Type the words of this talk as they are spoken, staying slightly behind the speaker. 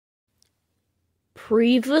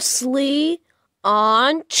Previously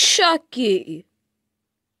on Chucky.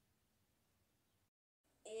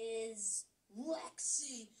 Is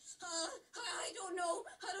Lexi. I don't know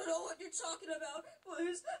what you're talking about.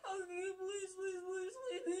 Please, please,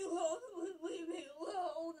 leave me alone. Leave me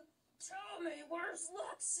alone. Tell me, where's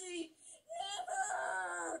Lexi?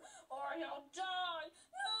 Never, or you'll die.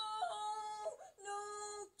 No.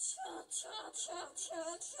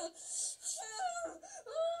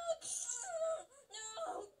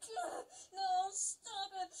 No,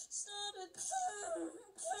 stop it.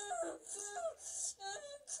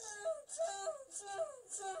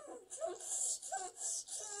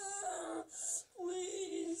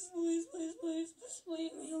 Please,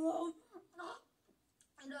 leave me alone.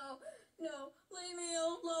 No, leave me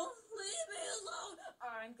alone.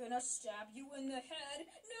 I'm gonna stab you in the head.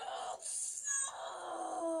 No!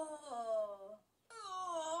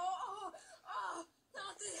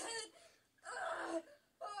 Not the head.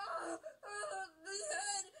 The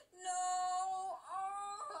head. No.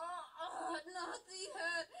 Not the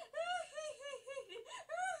head.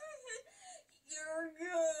 You're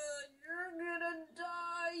good. You're gonna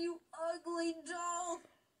die, you ugly doll.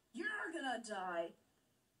 You're gonna die.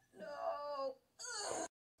 No.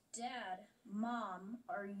 Dad, Mom,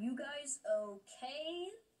 are you guys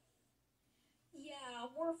okay? Yeah,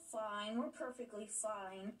 we're fine. We're perfectly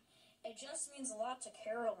fine. It just means a lot to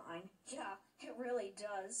Caroline. Yeah, it really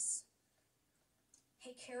does.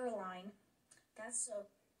 Hey, Caroline, that's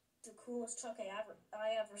the coolest Chucky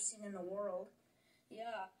I ever seen in the world.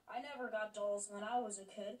 Yeah, I never got dolls when I was a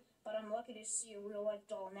kid, but I'm lucky to see a real-life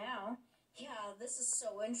doll now. Yeah, this is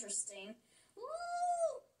so interesting.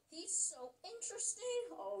 Woo! He's so interesting.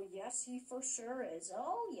 Oh, yes, he for sure is.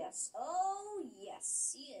 Oh, yes,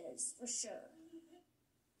 he is, for sure.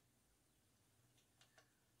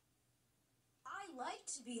 I like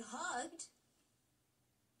to be hugged.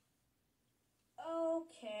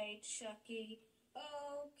 Okay, Chucky.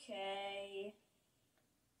 Okay.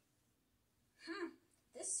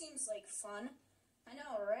 This seems like fun. I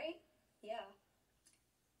know, right? Yeah.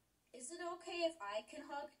 Is it okay if I can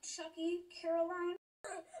hug Chucky, Caroline?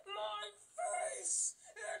 My face!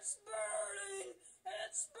 It's burning!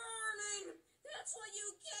 That's what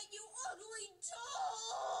you get, you ugly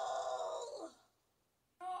doll!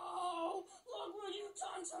 Oh, look what you've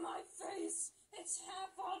done to my face! It's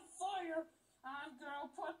half on fire! I'm gonna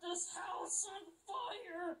put this house on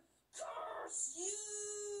fire! Curse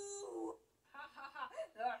you! Ha ha ha!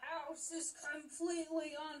 The house is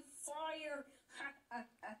completely on fire! Ha ha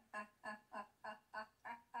ha ha ha ha ha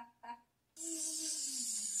ha ha!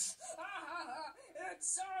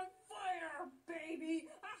 It's on fire, baby!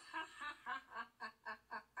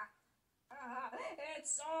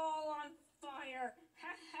 It's all on fire!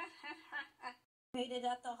 Made it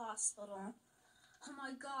at the hospital. Oh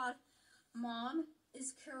my God. Mom,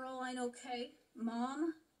 is Caroline okay?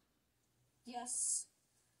 Mom? Yes,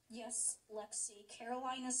 Lexi.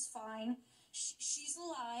 Caroline is fine. She's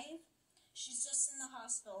alive. She's just in the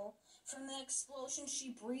hospital. From the explosion,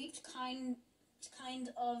 she breathed kind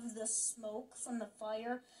of the smoke from the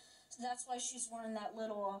fire. So that's why she's wearing that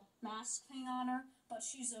little mask thing on her. But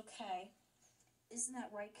she's okay. Isn't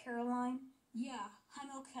that right, Caroline? Yeah, I'm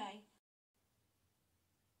okay.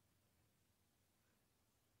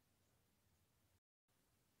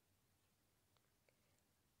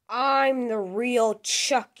 I'm the real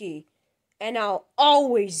Chucky, and I'll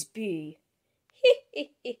always be.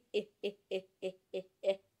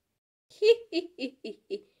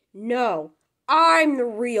 No, I'm the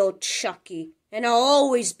real Chucky, and I'll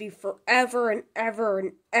always be forever and ever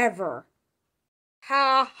and ever.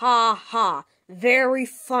 Ha ha ha, very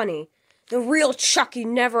funny. The real Chucky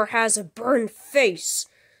never has a burned face,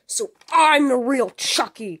 so I'm the real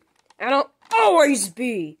Chucky, and I'll always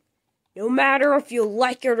be. No matter if you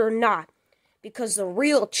like it or not, because the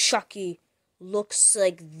real Chucky looks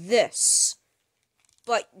like this.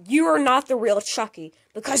 But you are not the real Chucky,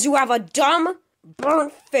 because you have a dumb,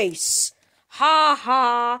 burnt face. Ha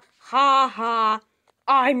ha, ha ha,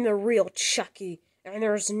 I'm the real Chucky, and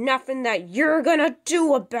there's nothing that you're gonna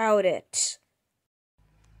do about it.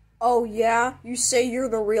 Oh yeah? You say you're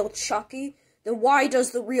the real Chucky? Then why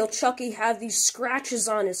does the real Chucky have these scratches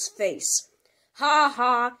on his face? Ha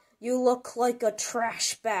ha, you look like a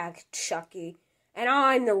trash bag, Chucky, and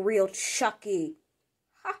I'm the real Chucky.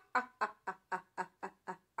 Ha ha ha ha ha ha ha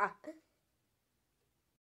ha.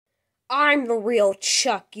 I'm the real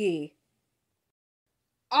Chucky.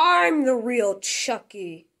 I'm the real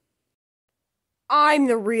Chucky. I'm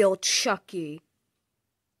the real Chucky.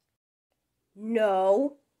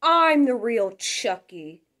 No, I'm the real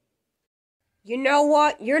Chucky. You know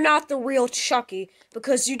what? You're not the real Chucky,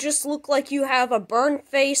 because you just look like you have a burned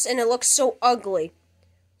face and it looks so ugly.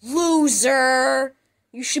 Loser!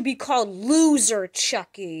 You should be called Loser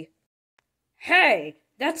Chucky. Hey,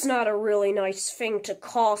 that's not a really nice thing to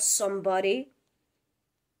call somebody.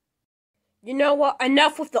 You know what?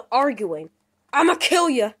 Enough with the arguing. I'ma kill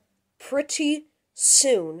you pretty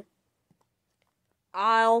soon.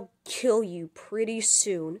 I'll kill you pretty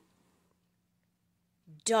soon.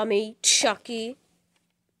 Dummy Chucky.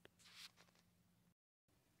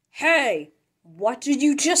 Hey, what did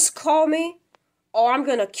you just call me? Oh, I'm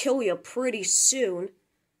gonna kill you pretty soon.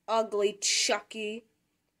 Ugly Chucky.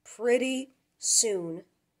 Pretty soon.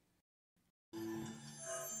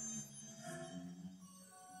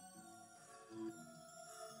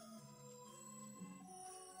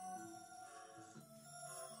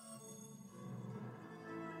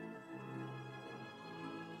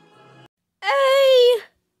 A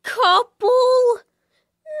couple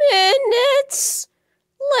minutes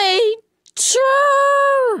later.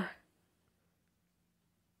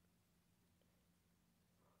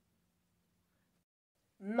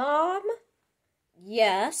 Mom?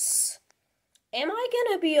 Yes? Am I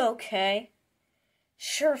gonna be okay?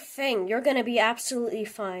 Sure thing, you're gonna be absolutely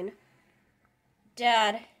fine.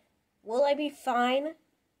 Dad, will I be fine?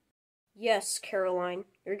 Yes, Caroline,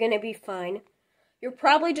 you're gonna be fine. You're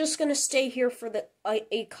probably just gonna stay here for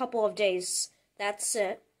a couple of days. That's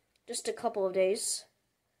it. Just a couple of days.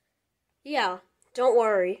 Yeah, don't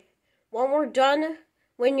worry. When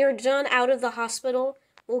you're done out of the hospital,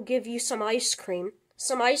 we'll give you some ice cream.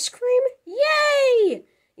 Some ice cream? Yay!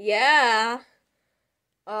 Yeah.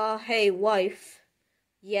 Hey, wife.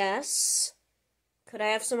 Yes? Could I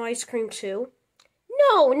have some ice cream too?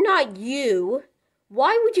 No, not you.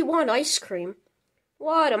 Why would you want ice cream?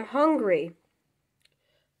 What? I'm hungry.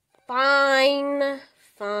 Fine.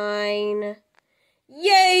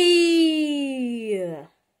 Yay!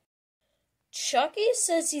 Chucky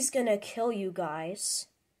says he's gonna kill you guys.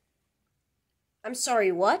 I'm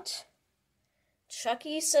sorry, what?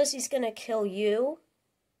 Chucky says he's gonna kill you?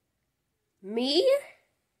 Me?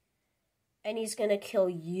 And he's gonna kill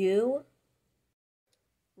you?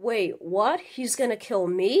 Wait, what? He's gonna kill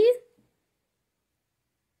me?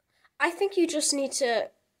 I think you just need to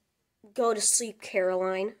go to sleep,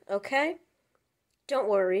 Caroline, okay? Don't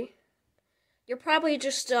worry. You're probably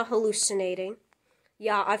just hallucinating.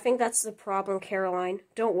 Yeah, I think that's the problem, Caroline.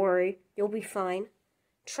 Don't worry. You'll be fine.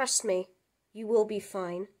 Trust me. You will be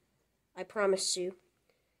fine. I promise you.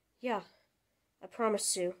 Yeah, I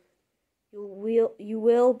promise you. You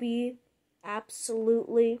will be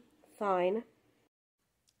absolutely fine.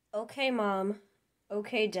 Okay, Mom.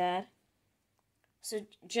 Okay, Dad. So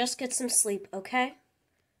just get some sleep, okay?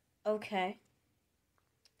 Okay.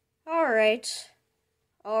 All right.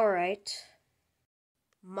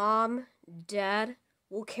 Mom, Dad,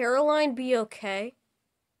 will Caroline be okay?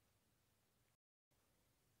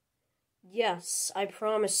 Yes, I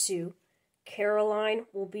promise you. Caroline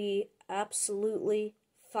will be absolutely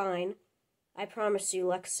fine. I promise you,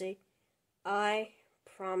 Lexi. I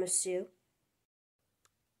promise you.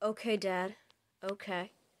 Okay, Dad.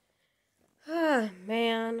 Okay. Ah,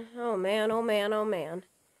 man. Oh, man.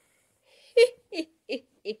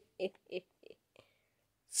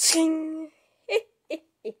 Sing.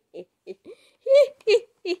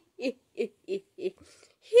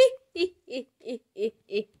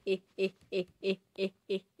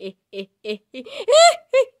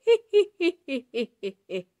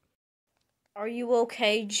 Are you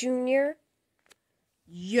okay, Junior?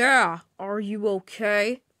 Yeah, are you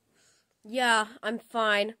okay? Yeah, I'm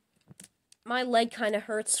fine. My leg kind of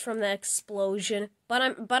hurts from the explosion, but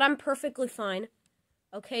I'm perfectly fine.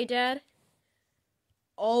 Okay, Dad?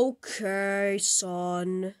 Okay,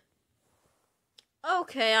 son.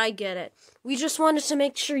 Okay, I get it. We just wanted to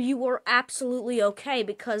make sure you were absolutely okay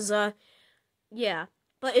because, yeah.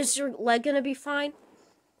 But is your leg gonna be fine?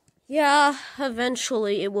 Yeah,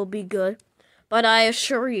 eventually it will be good. But I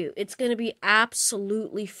assure you, it's gonna be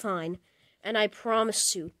absolutely fine. And I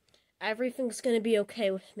promise you, everything's gonna be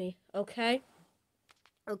okay with me, okay?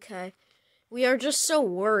 Okay. We are just so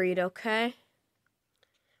worried, okay?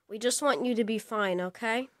 We just want you to be fine,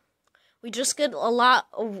 okay? We just get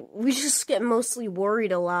mostly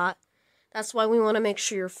worried a lot. That's why we want to make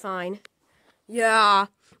sure you're fine. Yeah,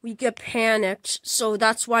 we get panicked, so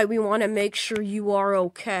that's why we want to make sure you are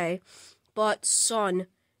okay. But, son,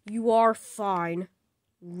 you are fine,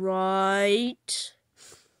 right?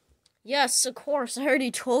 Yes, of course, I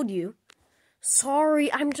already told you.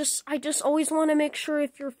 Sorry, I just always want to make sure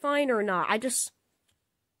if you're fine or not. I just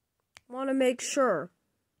want to make sure.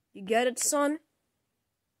 You get it, son?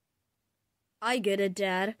 I get it,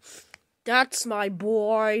 Dad. That's my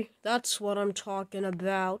boy. That's what I'm talking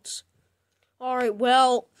about. Alright,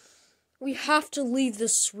 well, we have to leave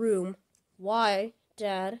this room. Why,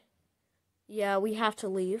 Dad? Yeah, we have to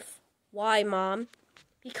leave. Why, Mom?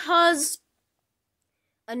 Because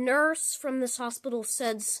a nurse from this hospital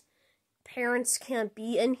says parents can't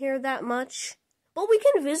be in here that much. But we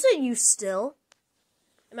can visit you still.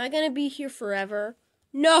 Am I gonna be here forever?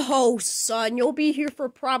 No, son. You'll be here for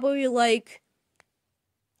probably,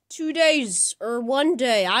 2 days or 1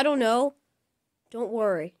 day. I don't know. Don't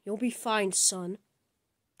worry. You'll be fine, son.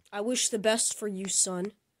 I wish the best for you,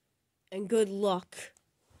 son. And good luck.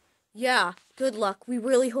 Yeah, good luck. We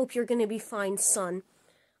really hope you're gonna be fine, son.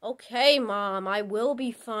 Okay, Mom. I will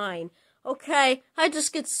be fine. Okay, I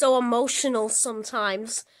just get so emotional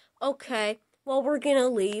sometimes. Okay, well, we're gonna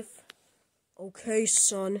leave. Okay,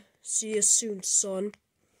 son. See you soon, son.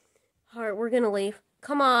 Alright, we're gonna leave.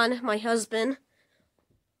 Come on, my husband.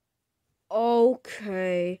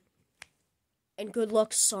 Okay. And good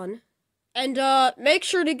luck, son. And, make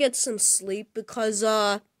sure to get some sleep, because,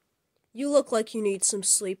 you look like you need some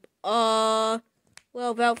sleep. Well,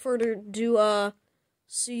 without further ado,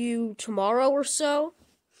 see you tomorrow or so?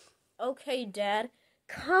 Okay, Dad.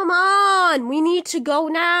 Come on! We need to go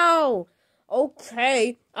now!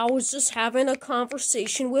 Okay, I was just having a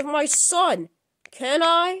conversation with my son. Can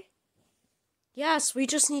I? Yes, we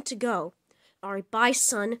just need to go. Alright, bye,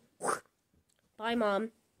 son. Bye, Mom.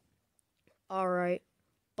 Alright.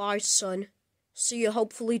 Bye, son. See you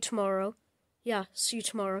hopefully tomorrow. Yeah, see you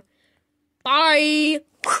tomorrow. Bye!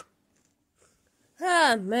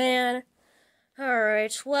 Ah, man.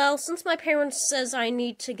 Alright, well, since my parents says I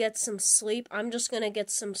need to get some sleep, I'm just gonna get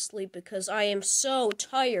some sleep because I am so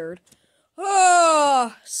tired.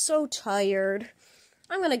 Oh, so tired.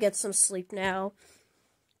 I'm gonna get some sleep now.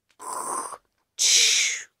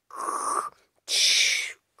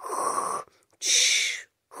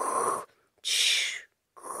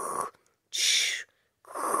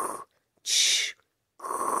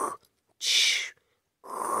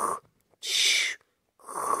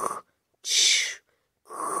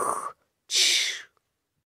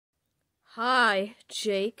 Hi,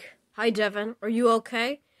 Jake. Hi, Devin. Are you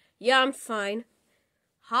okay? Yeah, I'm fine.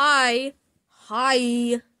 Hi.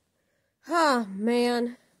 Hi. Ah,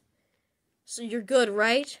 man. So you're good,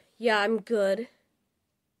 right? Yeah, I'm good.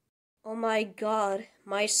 Oh my God,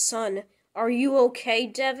 my son. Are you okay,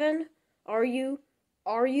 Devin? Are you?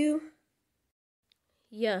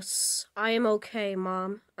 Yes, I am okay,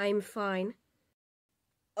 Mom. I'm fine.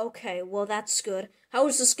 Okay, well, that's good. I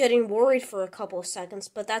was just getting worried for a couple of seconds,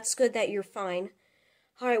 but that's good that you're fine.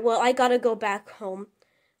 Alright, well, I gotta go back home.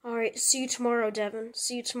 Alright, see you tomorrow, Devin.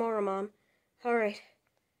 See you tomorrow, Mom. Alright.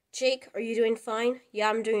 Jake, are you doing fine? Yeah,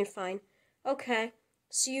 I'm doing fine. Okay.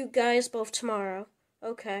 See you guys both tomorrow.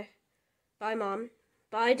 Okay. Bye, Mom.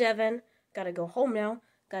 Bye, Devin. Gotta go home now.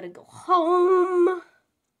 Gotta go home.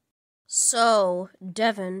 So,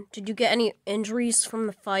 Devin, did you get any injuries from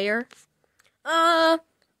the fire?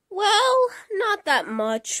 Well, not that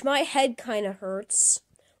much. My head kind of hurts.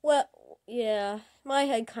 Well, yeah, my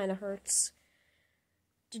head kind of hurts.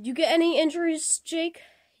 Did you get any injuries, Jake?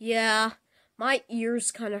 Yeah, my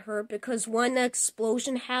ears kind of hurt because when the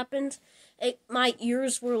explosion happened, my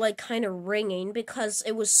ears were kind of ringing because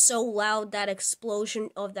it was so loud, that explosion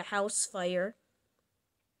of the house fire.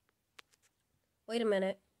 Wait a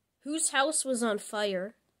minute. Whose house was on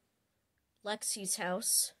fire? Lexi's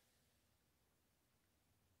house.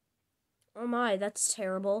 Oh my, that's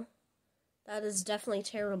terrible. That is definitely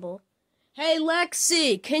terrible. Hey,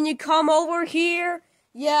 Lexi, can you come over here?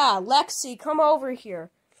 Yeah, Lexi, come over here.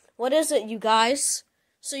 What is it, you guys?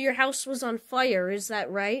 So your house was on fire, is that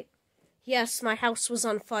right? Yes, my house was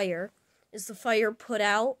on fire. Is the fire put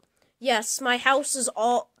out? Yes, my house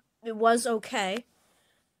it was okay.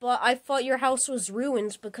 But I thought your house was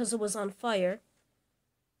ruined because it was on fire.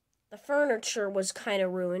 The furniture was kind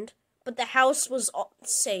of ruined, but the house was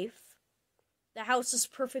safe. The house is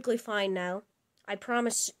perfectly fine now. I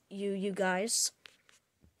promise you guys.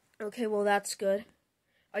 Okay, well, that's good.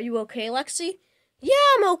 Are you okay, Lexi? Yeah,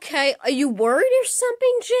 I'm okay. Are you worried or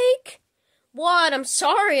something, Jake? What? I'm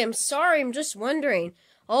sorry. I'm just wondering.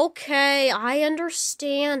 Okay, I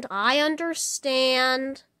understand.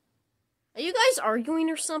 Are you guys arguing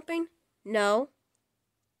or something? No.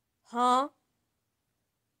 Huh?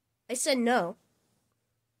 I said no.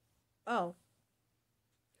 Oh.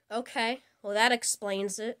 Okay, well, that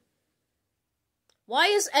explains it. Why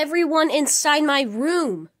is everyone inside my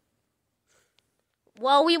room?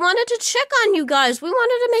 Well, we wanted to check on you guys. We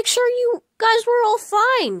wanted to make sure you guys were all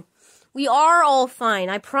fine. We are all fine,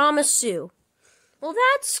 I promise you. Well,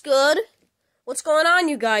 that's good. What's going on,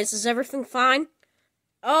 you guys? Is everything fine?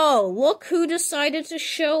 Oh, look who decided to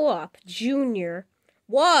show up. Junior.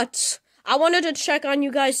 What? I wanted to check on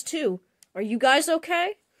you guys, too. Are you guys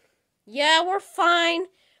okay? Yeah, we're fine.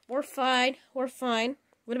 We're fine. We're fine.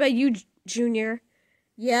 What about you, Junior?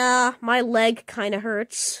 Yeah, my leg kind of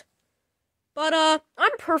hurts. But,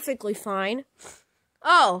 I'm perfectly fine.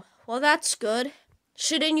 Oh, well, that's good.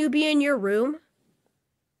 Shouldn't you be in your room?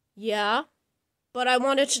 Yeah, but I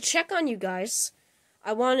wanted to check on you guys.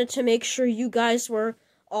 I wanted to make sure you guys were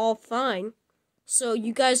all fine. So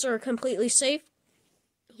you guys are completely safe?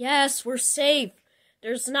 Yes, we're safe.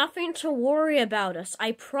 There's nothing to worry about us.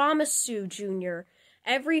 I promise you, Junior.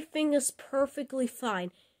 Everything is perfectly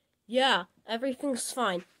fine. Yeah, everything's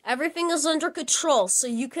fine. Everything is under control, so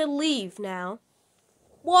you can leave now.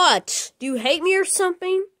 What? Do you hate me or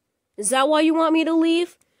something? Is that why you want me to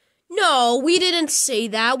leave? No, we didn't say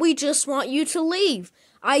that. We just want you to leave.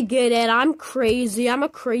 I get it. I'm crazy. I'm a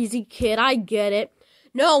crazy kid. I get it.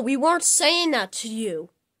 No, we weren't saying that to you.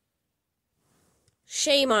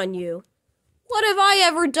 Shame on you. What have I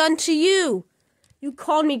ever done to you? You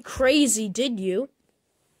called me crazy, did you?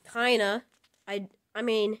 Kinda. I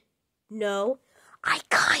mean, no. I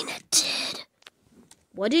kinda did.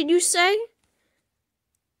 What did you say?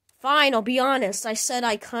 Fine, I'll be honest. I said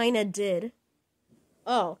I kinda did.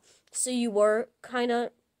 Oh, so you were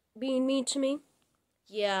kinda being mean to me?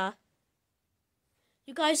 Yeah.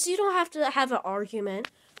 You guys, you don't have to have an argument.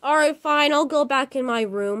 Alright, fine, I'll go back in my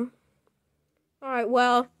room. Alright,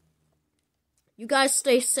 well, you guys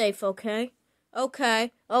stay safe, okay?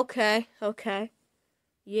 Okay.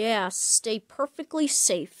 Yeah, stay perfectly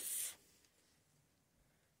safe.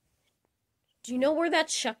 Do you know where that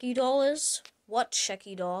Chucky doll is? What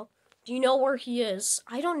Chucky doll? Do you know where he is?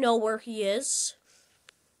 I don't know where he is.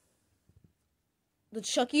 The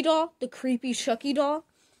Chucky doll? The creepy Chucky doll?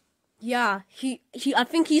 Yeah, I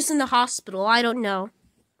think he's in the hospital. I don't know.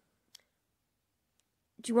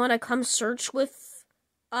 Do you want to come search with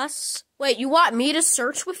us? Wait, you want me to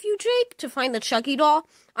search with you, Jake? To find the Chucky doll?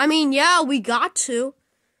 I mean, yeah, we got to.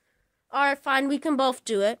 Alright, fine, we can both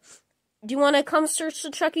do it. Do you want to come search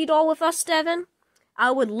the Chucky doll with us, Devin?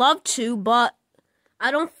 I would love to, but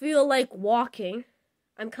I don't feel like walking.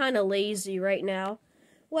 I'm kind of lazy right now.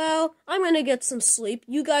 Well, I'm gonna get some sleep.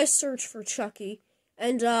 You guys search for Chucky.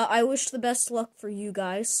 And, I wish the best luck for you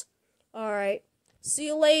guys. Alright. See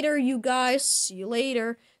you later, you guys. See you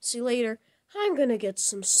later. I'm gonna get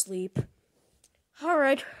some sleep.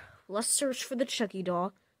 Alright. Let's search for the Chucky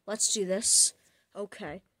doll. Let's do this.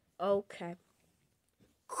 Okay.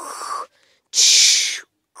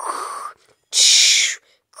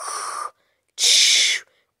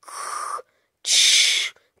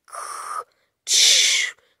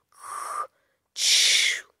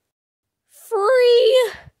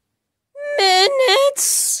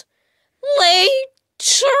 Minutes later.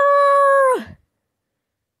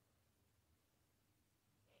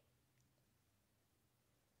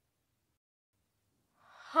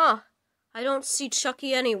 Huh. I don't see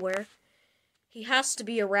Chucky anywhere. He has to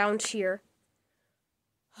be around here.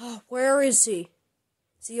 Oh, where is he?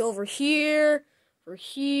 Is he over here? Over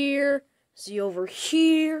here? Is he over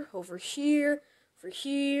here? Over here? Over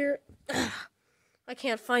here? Ugh. I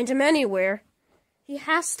can't find him anywhere. He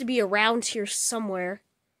has to be around here somewhere.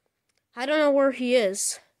 I don't know where he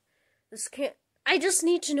is. I just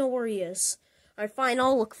need to know where he is. Alright, fine,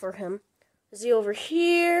 I'll look for him. Is he over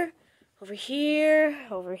here? Over here?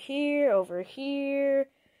 Over here? Over here?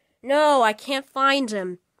 No, I can't find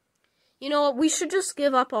him. You know what? We should just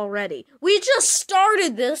give up already. We just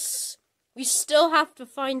started this. We still have to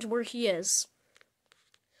find where he is.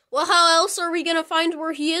 Well, how else are we gonna find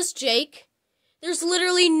where he is, Jake? There's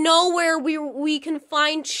literally nowhere we can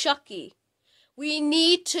find Chucky. We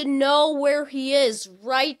need to know where he is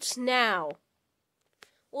right now.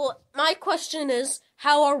 Well, my question is,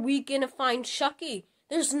 how are we gonna find Chucky?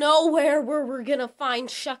 There's nowhere where we're gonna find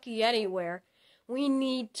Chucky anywhere. We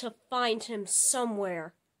need to find him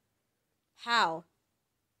somewhere. How?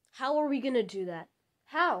 How are we gonna do that?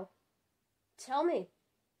 How? Tell me.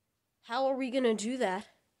 How are we gonna do that?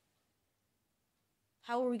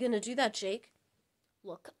 How are we gonna do that, Jake?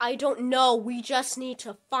 Look, I don't know. We just need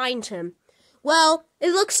to find him. Well, it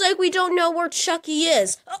looks like we don't know where Chucky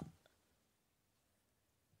is.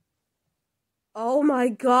 Oh my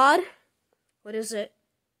God. What is it?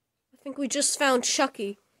 I think we just found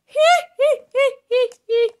Chucky.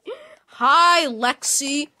 Hi,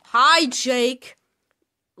 Lexi. Hi, Jake.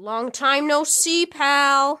 Long time no see,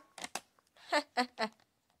 pal.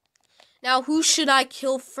 Now, who should I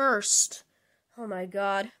kill first? Oh my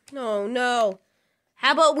God. No.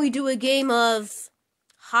 How about we do a game of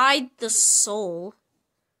Hide the soul?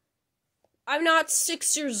 I'm not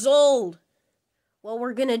 6 years old. Well,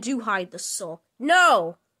 we're gonna do hide the soul.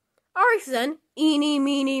 No! Alright then. Eeny,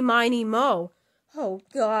 meeny, miny, mo. Oh,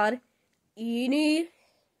 God. Eeny,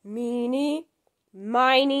 meeny,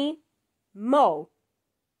 miny, mo.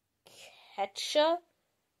 Catch a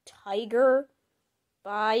tiger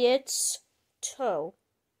by its toe.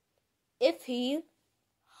 If he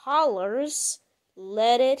hollers,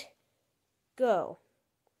 let it go.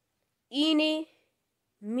 Eeny,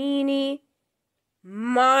 meeny,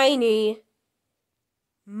 miny,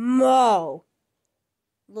 mo.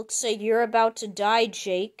 Looks like you're about to die,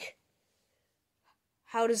 Jake.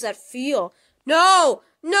 How does that feel? No!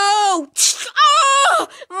 No! Ah!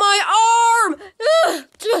 My arm! I'm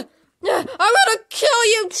gonna kill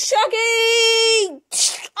you, Chucky!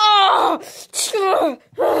 Oh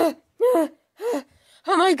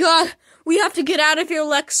my God. We have to get out of here,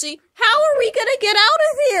 Lexi. How are we gonna get out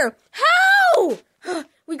of here? How?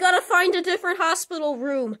 We gotta find a different hospital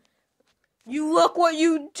room. You look what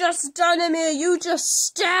you just done to me. You just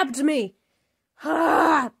stabbed me.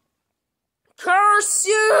 Curse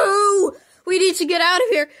you! We need to get out of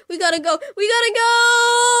here. We gotta go. We gotta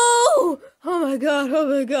go! Oh my God. Oh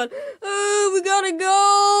my God. Oh, we gotta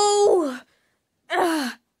go.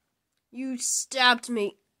 You stabbed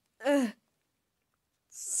me.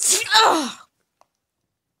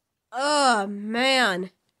 Oh,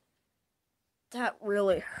 man. That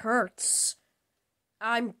really hurts.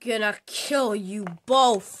 I'm gonna kill you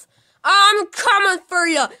both. I'm coming for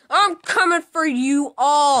you. I'm coming for you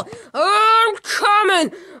all. I'm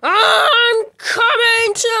coming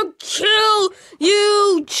to kill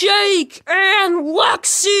you, Jake and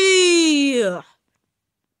Lexi. Oh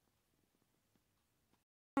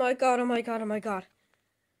my God, oh my God, oh my God.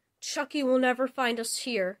 Chucky will never find us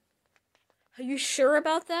here. Are you sure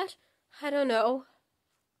about that? I don't know.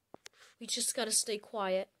 We just gotta stay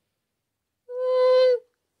quiet.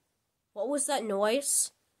 What was that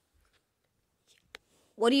noise?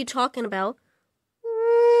 What are you talking about?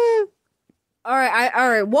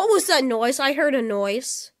 Alright, what was that noise? I heard a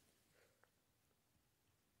noise.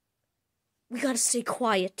 We gotta stay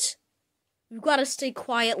quiet. We gotta stay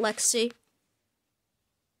quiet, Lexi.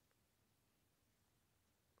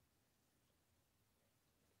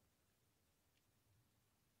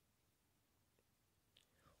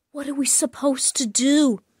 What are we supposed to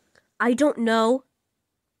do? I don't know.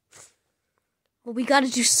 Well, we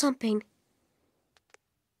gotta do something.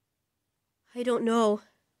 I don't know.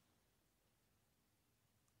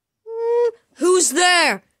 Who's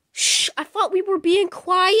there? Shh, I thought we were being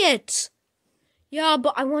quiet. Yeah,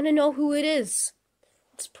 but I want to know who it is.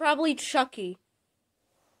 It's probably Chucky.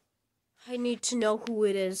 I need to know who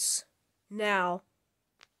it is. Now.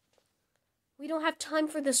 We don't have time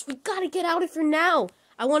for this. We gotta get out of here now.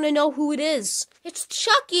 I want to know who it is. It's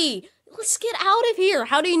Chucky. Let's get out of here.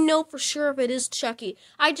 How do you know for sure if it is Chucky?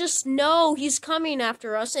 I just know he's coming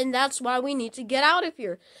after us, and that's why we need to get out of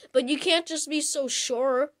here. But you can't just be so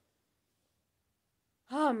sure.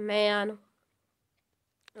 Oh, man.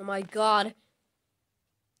 Oh, my God.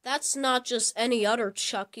 That's not just any other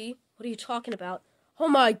Chucky. What are you talking about? Oh,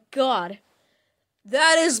 my God.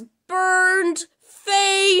 That is burned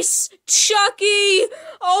face Chucky!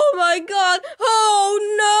 Oh my God! Oh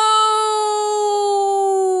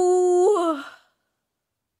no!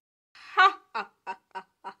 Ha ha ha ha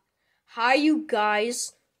ha! Hi, you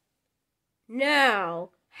guys. Now,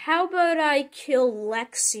 how about I kill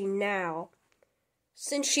Lexi now?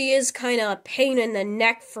 Since she is kind of a pain in the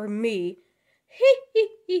neck for me.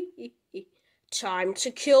 Time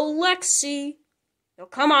to kill Lexi. Now,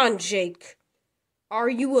 come on, Jake. Are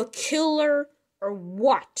you a killer? Or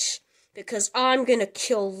what? Because I'm gonna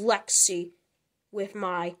kill Lexi with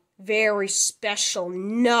my very special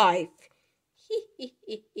knife.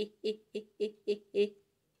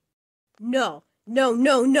 No, no,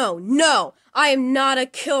 no, no, no! I am not a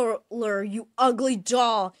killer, you ugly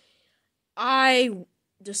doll. I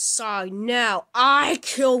decide now. I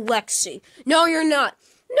kill Lexi. No, you're not.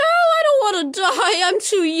 No, I don't want to die. I'm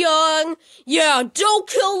too young. Yeah, don't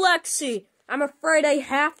kill Lexi. I'm afraid I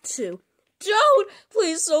have to. Don't!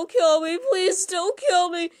 Please don't kill me! Please don't kill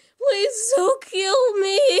me! Please don't kill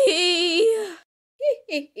me!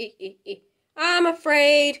 I'm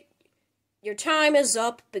afraid your time is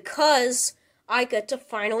up because I get to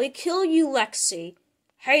finally kill you, Lexi.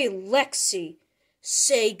 Hey, Lexi,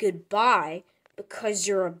 say goodbye because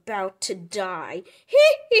you're about to die.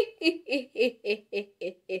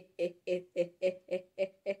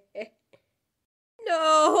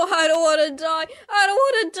 No, I don't want to die. I don't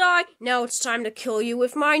want to die. Now it's time to kill you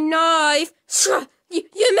with my knife.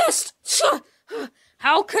 You missed.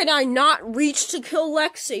 How could I not reach to kill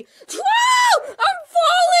Lexi? Whoa! I'm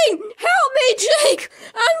falling! Help me, Jake!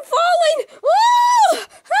 I'm falling! Whoa!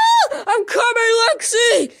 Ah! I'm coming,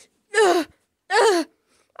 Lexi!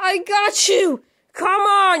 I got you! Come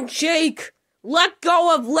on, Jake! Let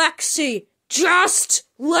go of Lexi! Just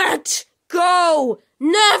let go!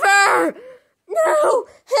 Never! No!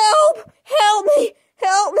 Help! Help me!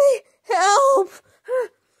 Help me! Help!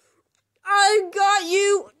 I got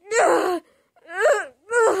you!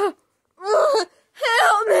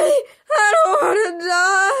 Help me! I don't want to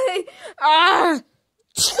die!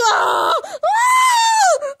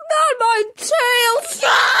 Not my tail!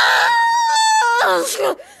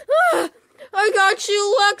 I got you,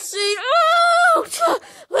 Lexi!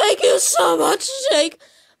 Thank you so much, Jake!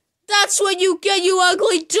 That's what you get, you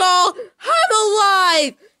ugly doll! I'm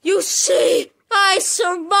alive! You see? I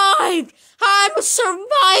survived! I'm a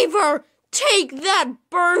survivor! Take that,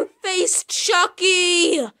 burn-faced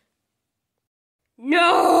Chucky!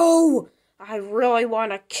 No! I really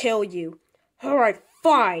want to kill you. Alright,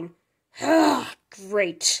 fine.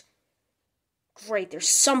 Great. Great, there's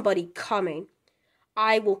somebody coming.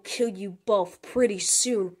 I will kill you both pretty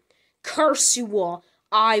soon. Curse you all.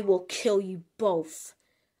 I will kill you both.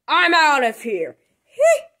 I'm out of here.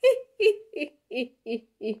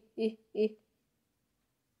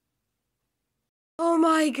 Oh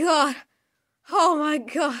my god. Oh my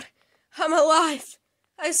god. I'm alive.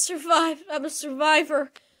 I survived. I'm a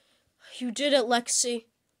survivor. You did it, Lexi.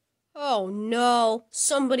 Oh no.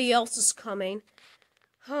 Somebody else is coming.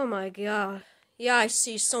 Oh my god. Yeah, I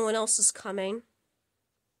see someone else is coming.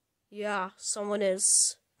 Yeah, someone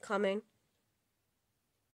is coming.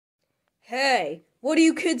 Hey, what are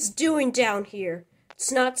you kids doing down here?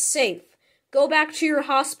 It's not safe. Go back to your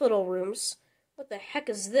hospital rooms. What the heck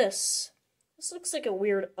is this? This looks like a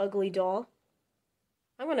weird, ugly doll.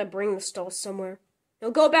 I'm gonna bring this doll somewhere. Now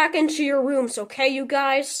go back into your rooms, okay, you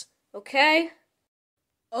guys? Okay?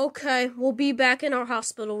 Okay, we'll be back in our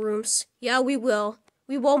hospital rooms. Yeah, we will.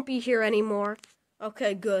 We won't be here anymore.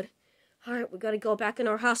 Okay, good. Alright, we gotta go back in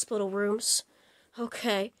our hospital rooms.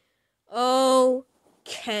 Okay.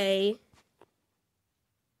 Okay.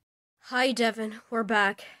 Hi, Devin. We're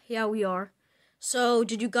back. Yeah, we are. So,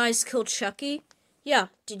 did you guys kill Chucky? Yeah.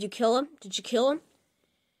 Did you kill him? Did you kill him?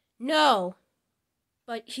 No.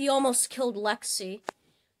 But he almost killed Lexi.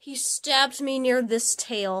 He stabbed me near this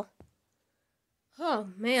tail. Oh,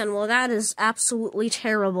 man. Well, that is absolutely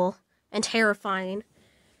terrible and terrifying.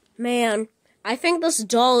 Man, I think this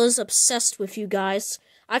doll is obsessed with you guys.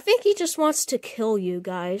 I think he just wants to kill you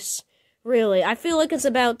guys. Really. I feel like it's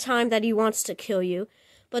about time that he wants to kill you.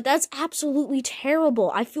 But that's absolutely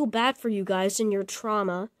terrible. I feel bad for you guys and your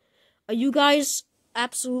trauma. Are you guys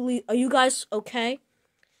okay?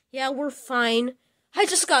 Yeah, we're fine. I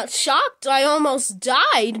just got shocked. I almost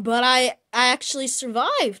died, but I actually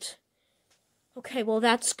survived. Okay, well,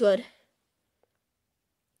 that's good.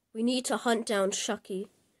 We need to hunt down Chucky.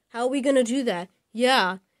 How are we gonna do that?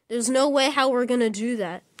 Yeah, there's no way how we're gonna do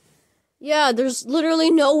that. Yeah, there's literally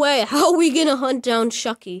no way. How are we gonna hunt down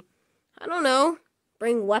Chucky? I don't know.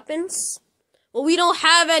 Bring weapons? Well, we don't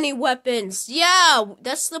have any weapons. Yeah,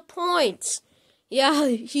 that's the point.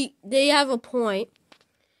 Yeah, they have a point.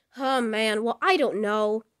 Oh, man. Well, I don't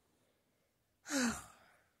know.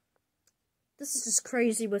 This is just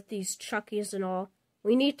crazy with these Chuckies and all.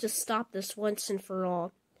 We need to stop this once and for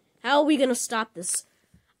all. How are we gonna stop this?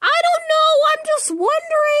 I don't know. I'm just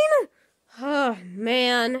wondering. Oh,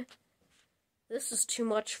 man. This is too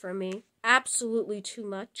much for me. Absolutely too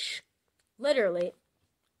much. Literally.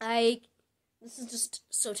 This is just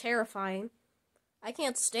so terrifying. I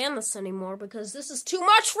can't stand this anymore because this is too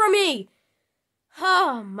much for me.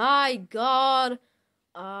 Oh my god.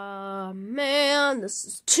 Man, this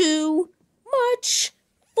is too much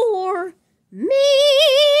for me.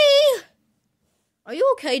 Are you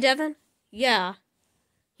okay, Devin? Yeah.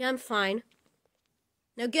 Yeah, I'm fine.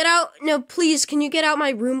 Now get out. No, please, can you get out my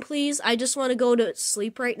room, please? I just want to go to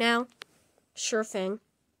sleep right now. Sure thing.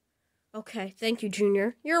 Okay, thank you,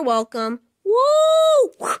 Junior. You're welcome. Woo!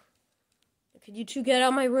 Could you two get out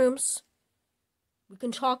of my rooms? We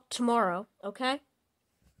can talk tomorrow, okay?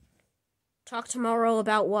 Talk tomorrow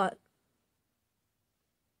about what?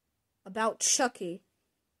 About Chucky.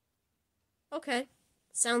 Okay,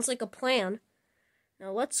 sounds like a plan.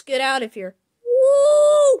 Now let's get out of here.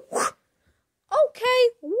 Woo! Okay,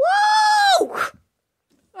 woo!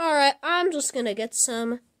 Alright, I'm just gonna get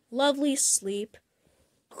some lovely sleep.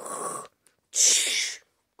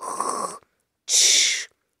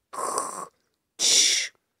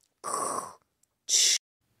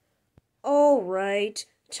 Alright,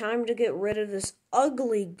 time to get rid of this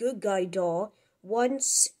ugly good guy doll.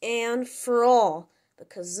 once and for all,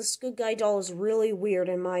 because this good guy doll is really weird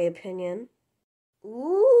in my opinion.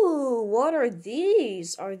 Ooh, what are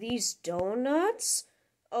these? Are these donuts?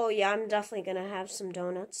 Oh yeah, I'm definitely gonna have some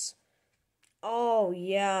donuts. Oh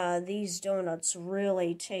yeah, these donuts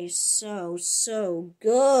really taste so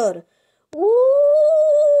good.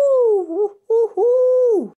 Ooh,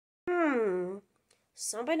 woo.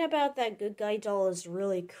 Something about that good guy doll is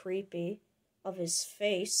really creepy, of his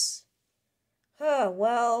face.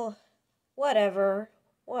 Well, whatever.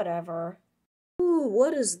 Ooh,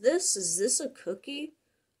 what is this? Is this a cookie?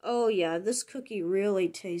 Oh yeah, this cookie really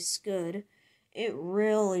tastes good. It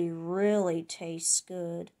really tastes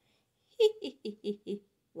good.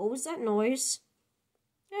 What was that noise?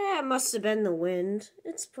 It must have been the wind.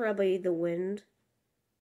 It's probably the wind.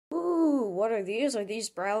 Ooh, what are these? Are these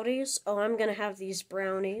brownies? Oh, I'm gonna have these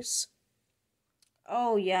brownies.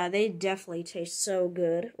 Oh yeah, they definitely taste so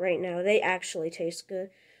good right now. They actually taste good.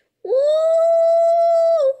 Woo!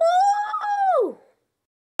 Woo!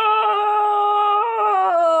 Ah!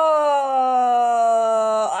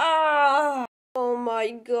 Oh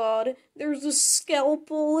my god, there's a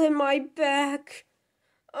scalpel in my back.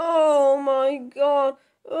 Oh my god.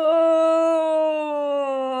 Oh.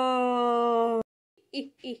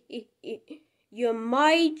 You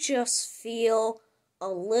might just feel a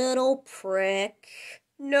little prick.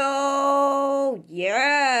 No,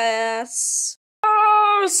 yes.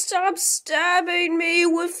 Oh, stop stabbing me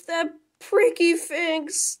with that pricky thing.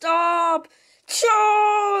 Stop.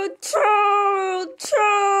 Cho, cho,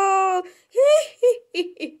 cho.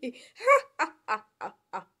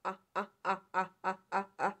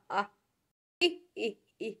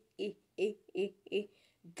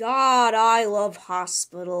 God, I love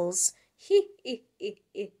hospitals.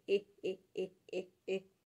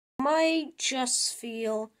 Might just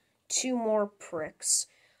feel two more pricks.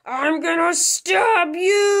 I'm gonna stab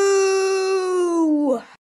you!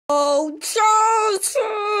 Oh, cho,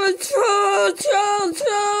 cho, cho, cho,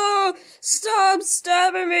 cho! Stop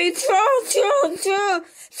stabbing me! Cho, cho, cho!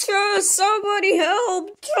 Cho, somebody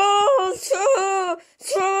help! Cho, cho,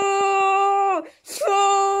 cho,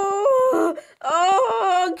 cho!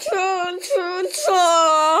 Oh, cho, cho, cho!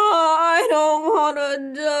 I don't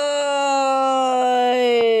wanna die!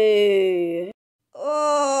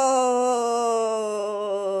 Oh,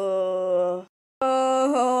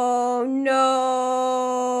 oh no!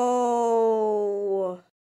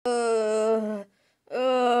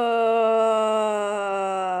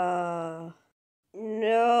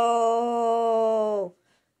 No,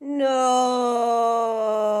 no.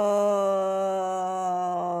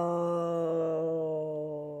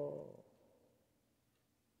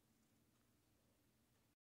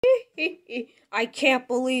 I can't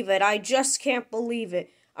believe it. I just can't believe it.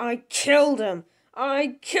 I killed him.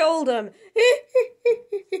 I killed him.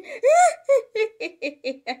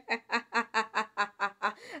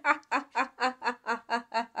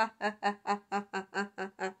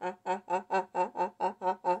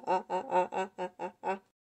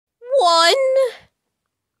 One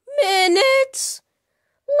minute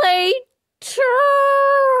later.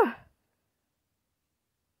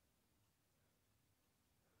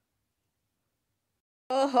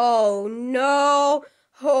 Oh no!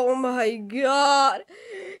 Oh my god!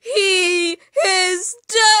 He is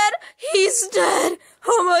dead! He's dead!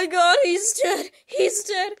 Oh my god, he's dead! He's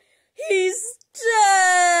dead! He's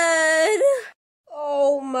dead!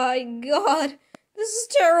 Oh my god! This is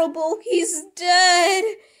terrible! He's dead!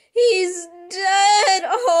 He's dead!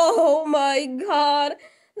 Oh my god!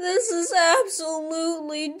 This is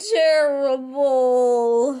absolutely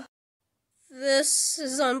terrible! This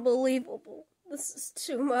is unbelievable. This is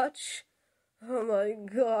too much. Oh my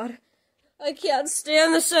god. I can't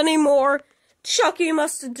stand this anymore. Chucky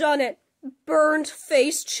must have done it. Burned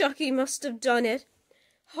face Chucky must have done it.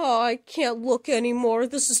 Oh, I can't look anymore.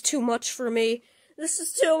 This is too much for me. This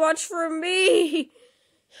is too much for me.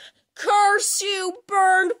 Curse you,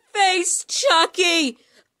 burned face Chucky.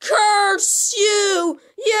 Curse you.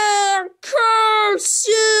 Yeah, curse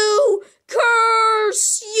you.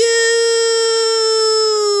 Curse you!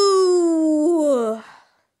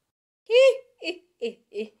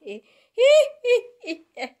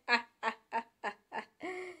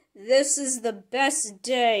 This is the best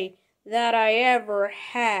day that I ever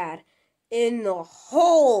had in the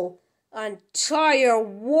whole entire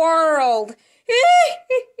world.